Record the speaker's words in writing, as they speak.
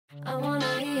I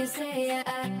wanna hear you say yeah,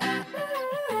 that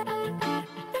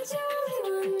you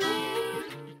only want me.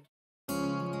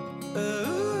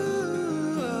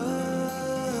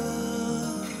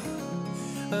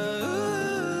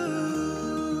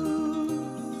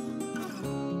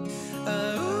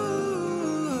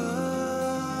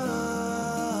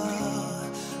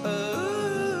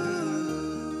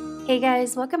 Hey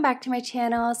guys, welcome back to my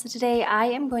channel. So today I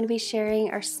am going to be sharing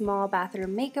our small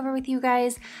bathroom makeover with you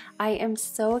guys. I am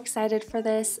so excited for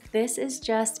this. This is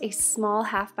just a small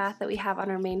half bath that we have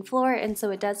on our main floor, and so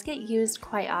it does get used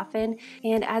quite often.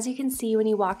 And as you can see when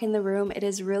you walk in the room, it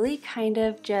is really kind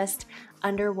of just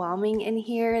underwhelming in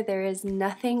here. There is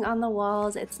nothing on the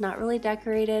walls. It's not really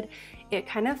decorated. It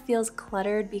kind of feels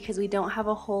cluttered because we don't have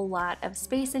a whole lot of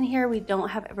space in here. We don't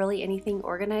have really anything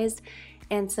organized.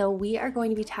 And so we are going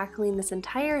to be tackling this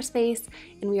entire space,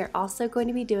 and we are also going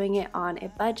to be doing it on a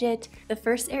budget. The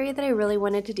first area that I really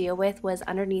wanted to deal with was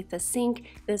underneath the sink.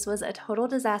 This was a total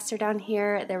disaster down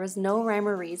here. There was no rhyme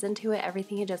or reason to it.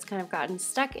 Everything had just kind of gotten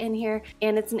stuck in here,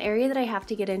 and it's an area that I have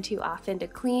to get into often to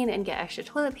clean and get extra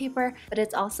toilet paper, but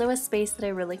it's also a space that I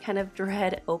really kind of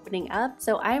dread opening up.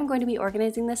 So I am going to be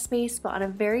organizing this space, but on a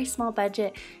very small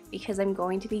budget because I'm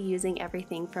going to be using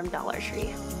everything from Dollar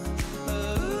Tree.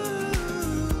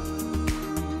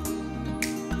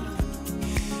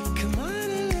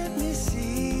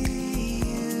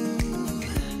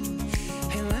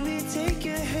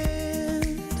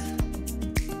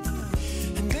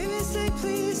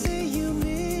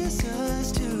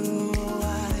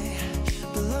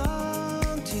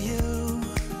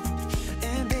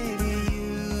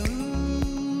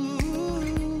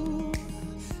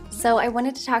 So I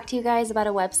wanted to talk to you guys about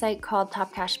a website called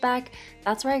Top Cashback.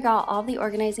 That's where I got all the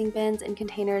organizing bins and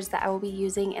containers that I will be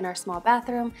using in our small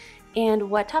bathroom. And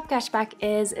what Top Cashback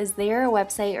is they are a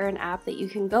website or an app that you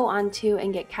can go onto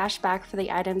and get cash back for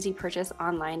the items you purchase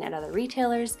online at other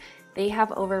retailers. They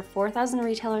have over 4,000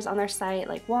 retailers on their site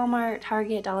like Walmart,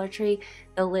 Target, Dollar Tree.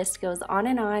 The list goes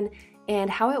on.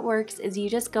 And how it works is you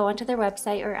just go onto their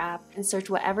website or app and search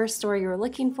whatever store you're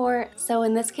looking for. So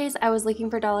in this case, I was looking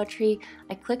for Dollar Tree.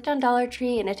 I clicked on Dollar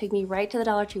Tree and it took me right to the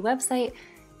Dollar Tree website.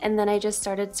 And then I just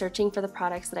started searching for the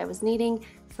products that I was needing.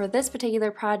 For this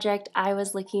particular project, I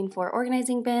was looking for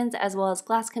organizing bins as well as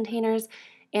glass containers.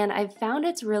 And I've found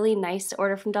it's really nice to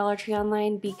order from Dollar Tree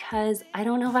online because I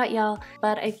don't know about y'all,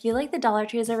 but I feel like the Dollar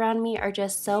Trees around me are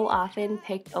just so often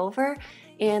picked over.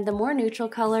 And the more neutral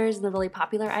colors and the really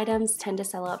popular items tend to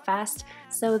sell out fast.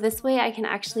 So this way I can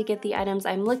actually get the items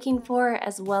I'm looking for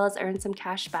as well as earn some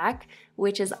cash back,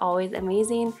 which is always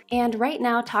amazing. And right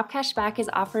now, Top Cashback is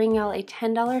offering y'all a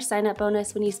 $10 sign up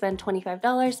bonus when you spend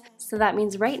 $25. So that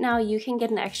means right now you can get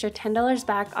an extra $10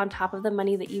 back on top of the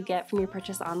money that you get from your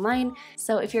purchase online.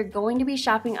 So if you're going to be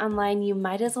shopping online, you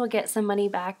might as well get some money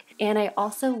back. And I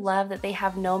also love that they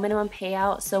have no minimum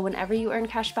payout. So whenever you earn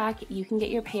cash back, you can get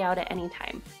your payout at any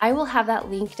time. I will have that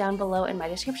link down below in my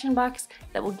description box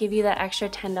that will give you that extra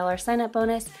 $10 sign up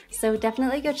bonus. So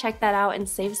definitely go check that out and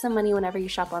save some money whenever you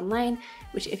shop online,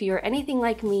 which if you are anything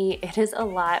like me, it is a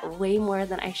lot, way more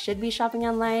than I should be shopping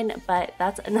online, but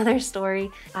that's another story.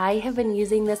 I have been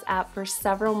using this app for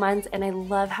several months and I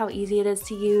love how easy it is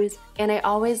to use. And I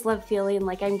always love feeling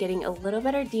like I'm getting a little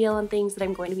better deal on things that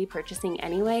I'm going to be purchasing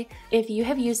anyway. If you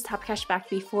have used Top Cashback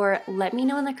before, let me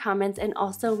know in the comments, and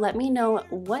also let me know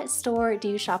what store do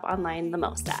you shop online the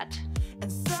most at.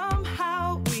 And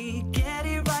somehow we get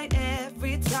it right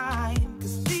every time,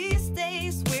 'cause these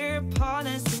days we're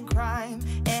partners in crime,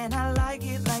 and I like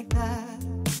it like that.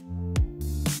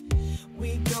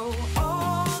 We go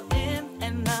all in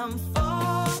and I'm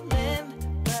falling,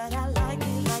 but I like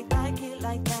it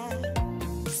like that.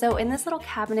 So in this little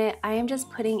cabinet, I am just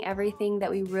putting everything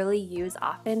that we really use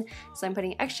often. So I'm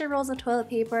putting extra rolls of toilet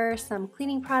paper, some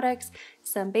cleaning products,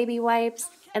 some baby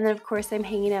wipes, and then of course I'm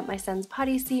hanging up my son's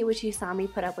potty seat, which you saw me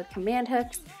put up with command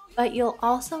hooks. But you'll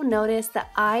also notice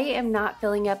that I am not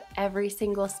filling up every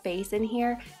single space in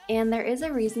here, and there is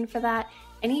a reason for that.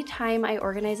 Anytime I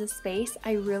organize a space,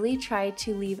 I really try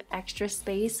to leave extra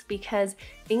space because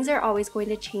things are always going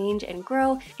to change and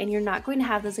grow, and you're not going to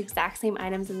have those exact same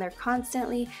items in there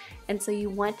constantly. And so you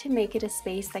want to make it a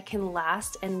space that can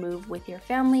last and move with your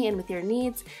family and with your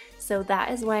needs. So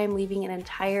that is why I'm leaving an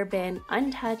entire bin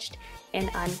untouched and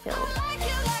unfilled.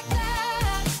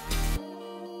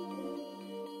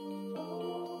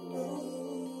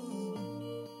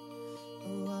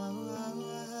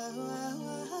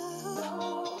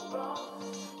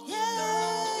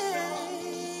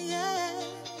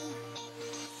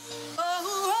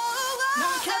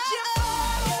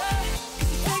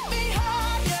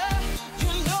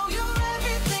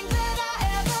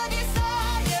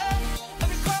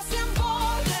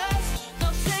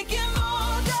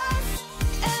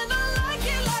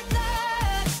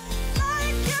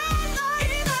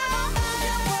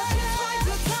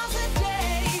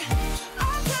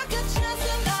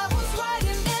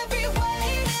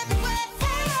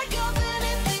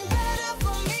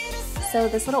 So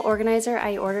this little organizer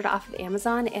I ordered off of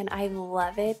Amazon and I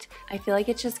love it. I feel like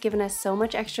it's just given us so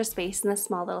much extra space in this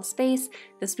small little space.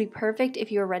 This would be perfect if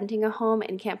you're renting a home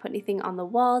and can't put anything on the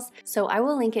walls. So I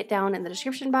will link it down in the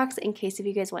description box in case if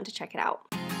you guys want to check it out.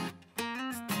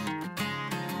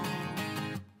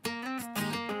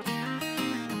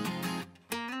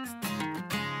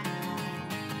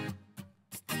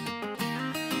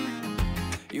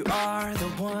 You are the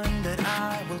one that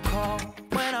I will call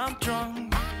when I'm drunk.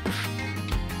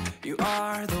 You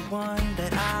are the one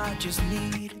that I just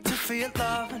need to feel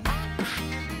loving.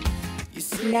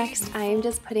 Next, I am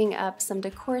just putting up some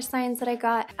decor signs that I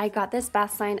got. I got this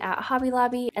bath sign at Hobby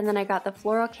Lobby, and then I got the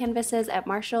floral canvases at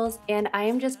Marshall's, and I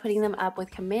am just putting them up with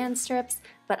command strips.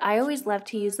 But I always love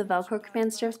to use the Velcro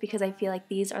command strips because I feel like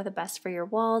these are the best for your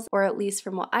walls, or at least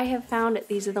from what I have found,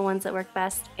 these are the ones that work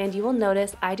best. And you will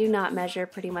notice I do not measure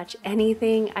pretty much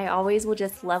anything. I always will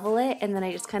just level it and then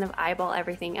I just kind of eyeball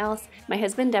everything else. My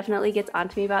husband definitely gets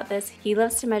onto me about this. He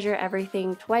loves to measure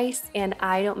everything twice and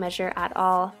I don't measure at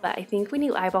all. But I think when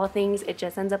you eyeball things, it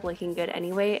just ends up looking good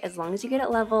anyway. As long as you get it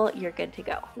level, you're good to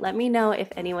go. Let me know if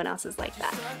anyone else is like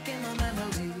that.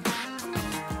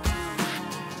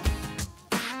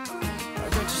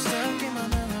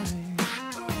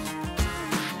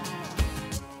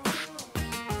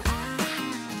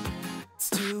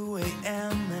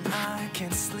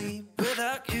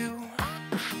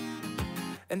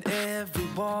 And every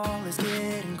wall is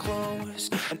getting close,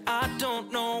 and I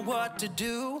don't know what to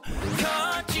do.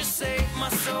 Can't you save my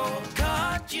soul?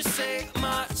 Can't you save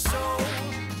my soul?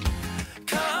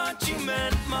 Can't you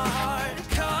mend my heart?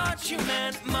 Can't you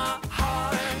mend my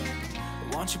heart?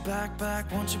 I want you back,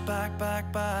 back, want you back,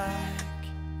 back, back.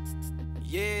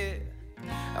 Yeah,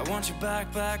 I want you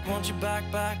back, back, want you back,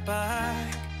 back,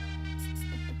 back.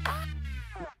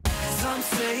 Some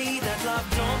say that love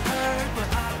don't hurt,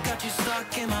 but I've got you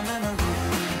stuck in my memory.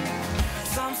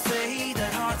 Some say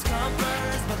that hearts come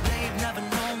first, but they've never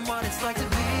known what it's like to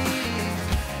be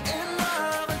in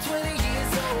love. And 20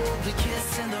 years old, we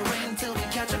kiss in the rain till we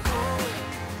catch a cold.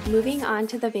 Moving on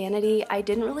to the vanity, I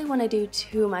didn't really want to do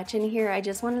too much in here. I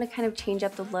just wanted to kind of change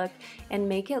up the look and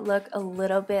make it look a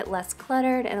little bit less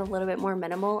cluttered and a little bit more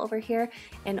minimal over here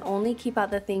and only keep out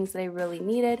the things that I really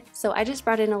needed. So I just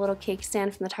brought in a little cake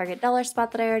stand from the Target dollar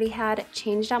spot that I already had,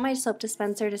 changed out my soap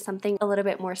dispenser to something a little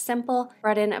bit more simple,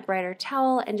 brought in a brighter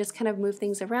towel and just kind of moved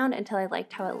things around until I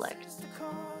liked how it looked.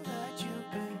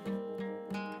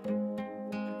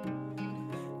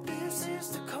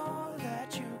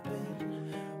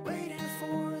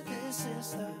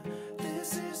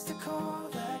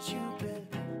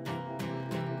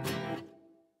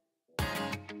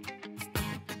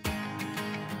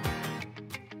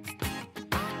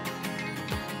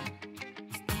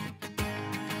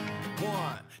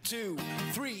 Two,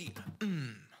 three.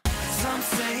 Some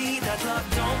say that love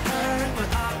don't hurt,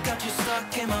 but I've got you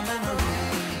stuck in my memory.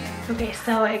 Okay,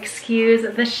 so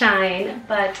excuse the shine,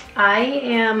 but I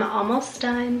am almost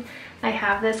done. I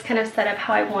have this kind of set up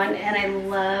how I want, and I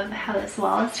love how this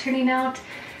wall is turning out.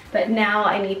 But now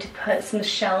I need to put some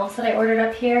shelves that I ordered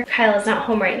up here. Kyle is not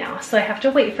home right now, so I have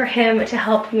to wait for him to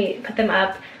help me put them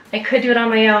up. I could do it on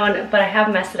my own, but I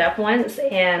have messed it up once,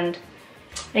 and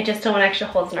I just don't want extra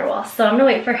holes in our wall. So I'm gonna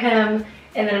wait for him,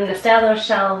 and then I'm gonna style those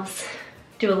shelves,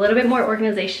 do a little bit more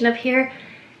organization up here,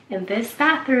 and this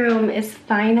bathroom is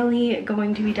finally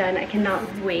going to be done. I cannot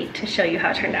wait to show you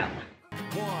how it turned out.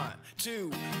 1,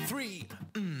 2, 3.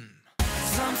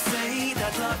 Some say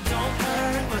that love don't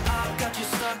hurt, but I've got you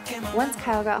stuck in my. Once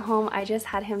Kyle got home, I just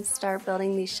had him start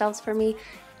building these shelves for me.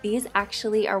 These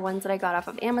actually are ones that I got off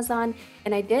of Amazon,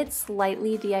 and I did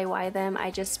slightly DIY them.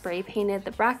 I just spray painted the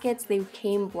brackets. They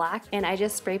came black, and I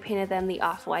just spray painted them the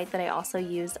off-white that I also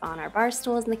used on our bar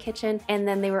stools in the kitchen. And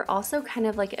then they were also kind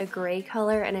of like a gray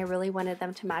color, and I really wanted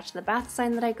them to match the bath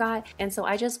sign that I got. And so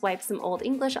I just wiped some Old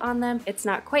English on them. It's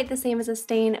not quite the same as a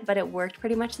stain, but it worked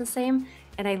pretty much the same,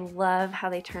 and I love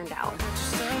how they turned out.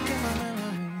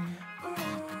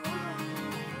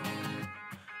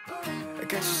 I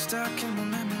got you stuck in my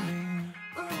memory.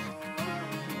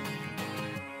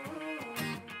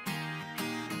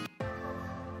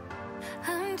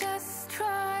 I'm just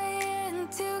trying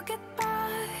to get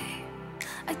by.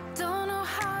 I don't know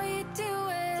how you do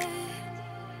it.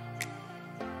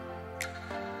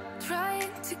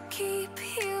 Trying to keep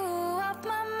you off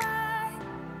my mind.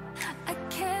 I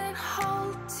can't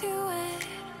hold to it.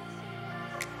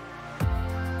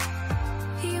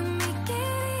 You make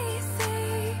it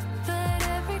easy, but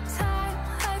every time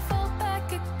I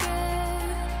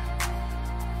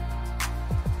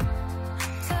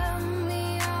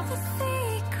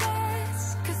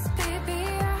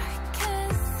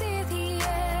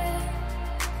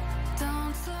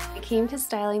came to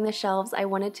styling the shelves, I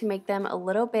wanted to make them a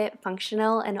little bit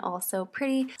functional and also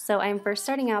pretty. So I'm first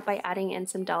starting out by adding in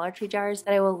some Dollar Tree jars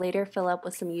that I will later fill up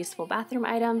with some useful bathroom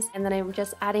items. And then I'm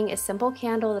just adding a simple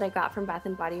candle that I got from Bath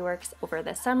 & Body Works over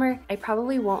the summer. I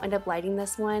probably won't end up lighting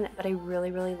this one, but I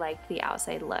really liked the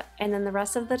outside look. And then the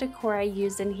rest of the decor I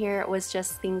used in here was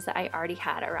just things that I already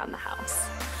had around the house.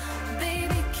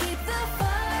 Baby, keep the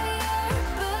fire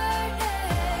burning.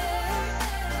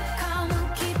 Come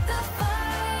on, keep the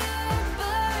fire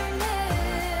burning.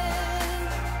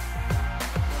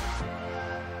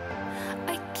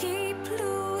 I keep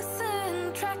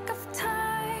losing track of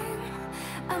time.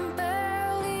 I'm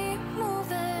barely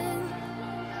moving.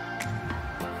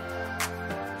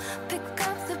 Pick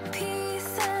up the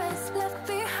pieces left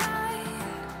behind.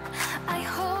 I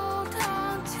hold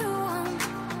on to them.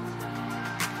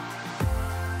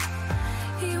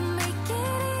 You make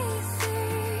it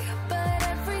easy, but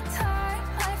every time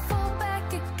I fall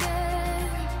back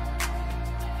again.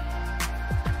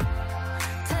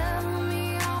 Tell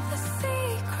me all the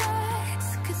secrets,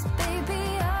 'cause baby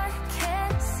I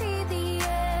can't see the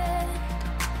end.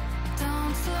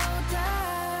 Don't slow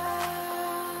down.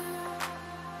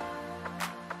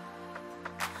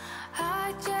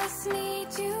 I just need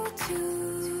you to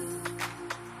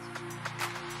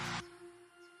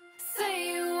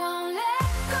say you won't let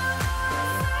go.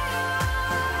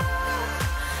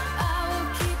 I will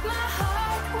keep my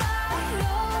heart wide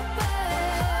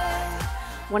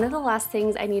open. One of the last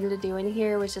things I needed to do in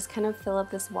here was just kind of fill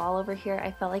up this wall over here.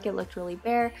 I felt like it looked really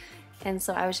bare, and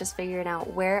so I was just figuring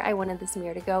out where I wanted this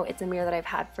mirror to go. It's a mirror that I've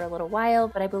had for a little while,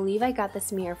 but I believe I got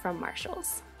this mirror from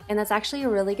Marshall's. And that's actually a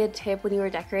really good tip when you are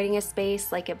decorating a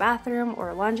space like a bathroom or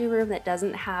a laundry room that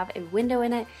doesn't have a window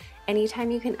in it.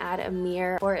 Anytime you can add a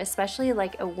mirror, or especially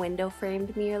like a window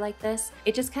framed mirror like this,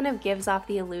 it just kind of gives off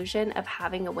the illusion of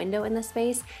having a window in the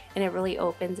space, and it really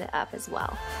opens it up as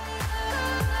well.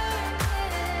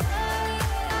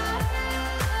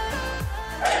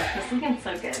 This looking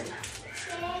so good.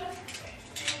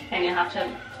 And you'll have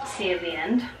to see at the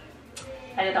end.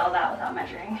 I did all that without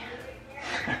measuring.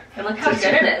 And look how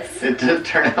good it is. It did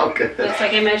turn out good. Looks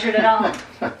like I measured it all.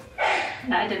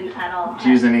 No, I didn't at all. Did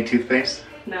you use any toothpaste?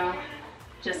 No,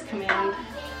 just command.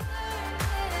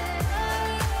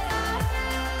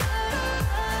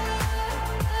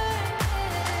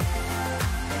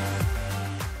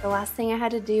 The last thing I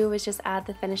had to do was just add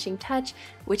the finishing touch,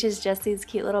 which is just these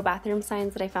cute little bathroom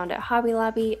signs that I found at Hobby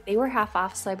Lobby. They were half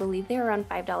off, so I believe they were around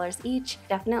 $5 each.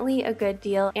 Definitely a good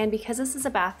deal, and because this is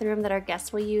a bathroom that our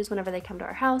guests will use whenever they come to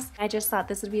our house, I just thought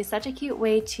this would be such a cute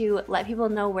way to let people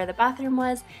know where the bathroom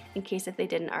was, in case if they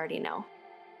didn't already know.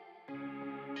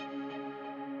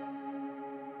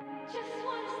 Just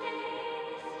wanna stay in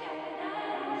this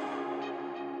paradise.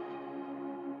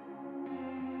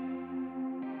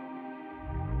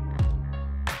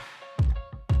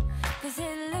 'Cause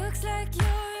it looks like you're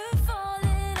a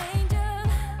fallen angel.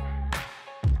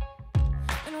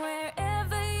 And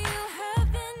wherever you have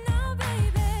been now,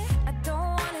 baby, I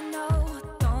don't wanna know,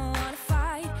 don't wanna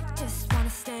fight, just wanna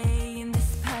stay in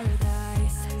this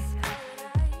paradise.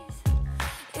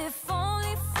 If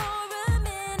only for a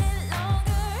minute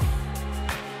longer.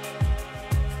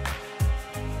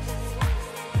 Just wanna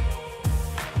stay.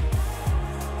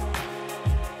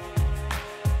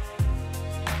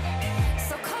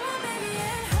 So come on, baby,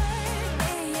 and hurt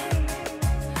me.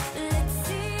 Let's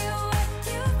see what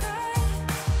you got.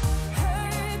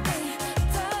 Hurt me,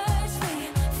 touch me,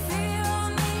 feel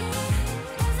me.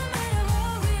 Doesn't matter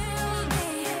what we'll be.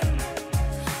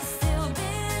 Still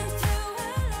been through a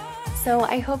lot. So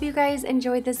I hope you guys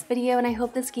enjoyed this video, and I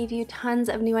hope this gave you tons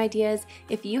of new ideas.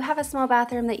 If you have a small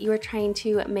bathroom that you are trying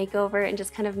to make over and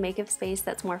just kind of make a space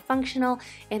that's more functional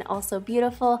and also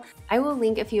beautiful, I will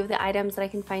link a few of the items that I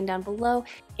can find down below.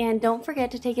 And don't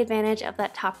forget to take advantage of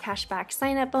that Top Cashback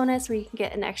sign up bonus where you can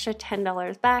get an extra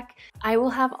 $10 back. I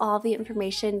will have all the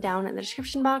information down in the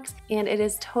description box, and it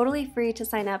is totally free to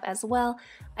sign up as well.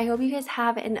 I hope you guys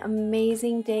have an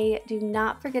amazing day. Do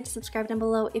not forget to subscribe down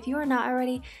below if you are not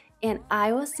already, and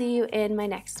I will see you in my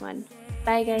next one.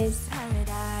 Bye guys.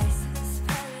 Paradise.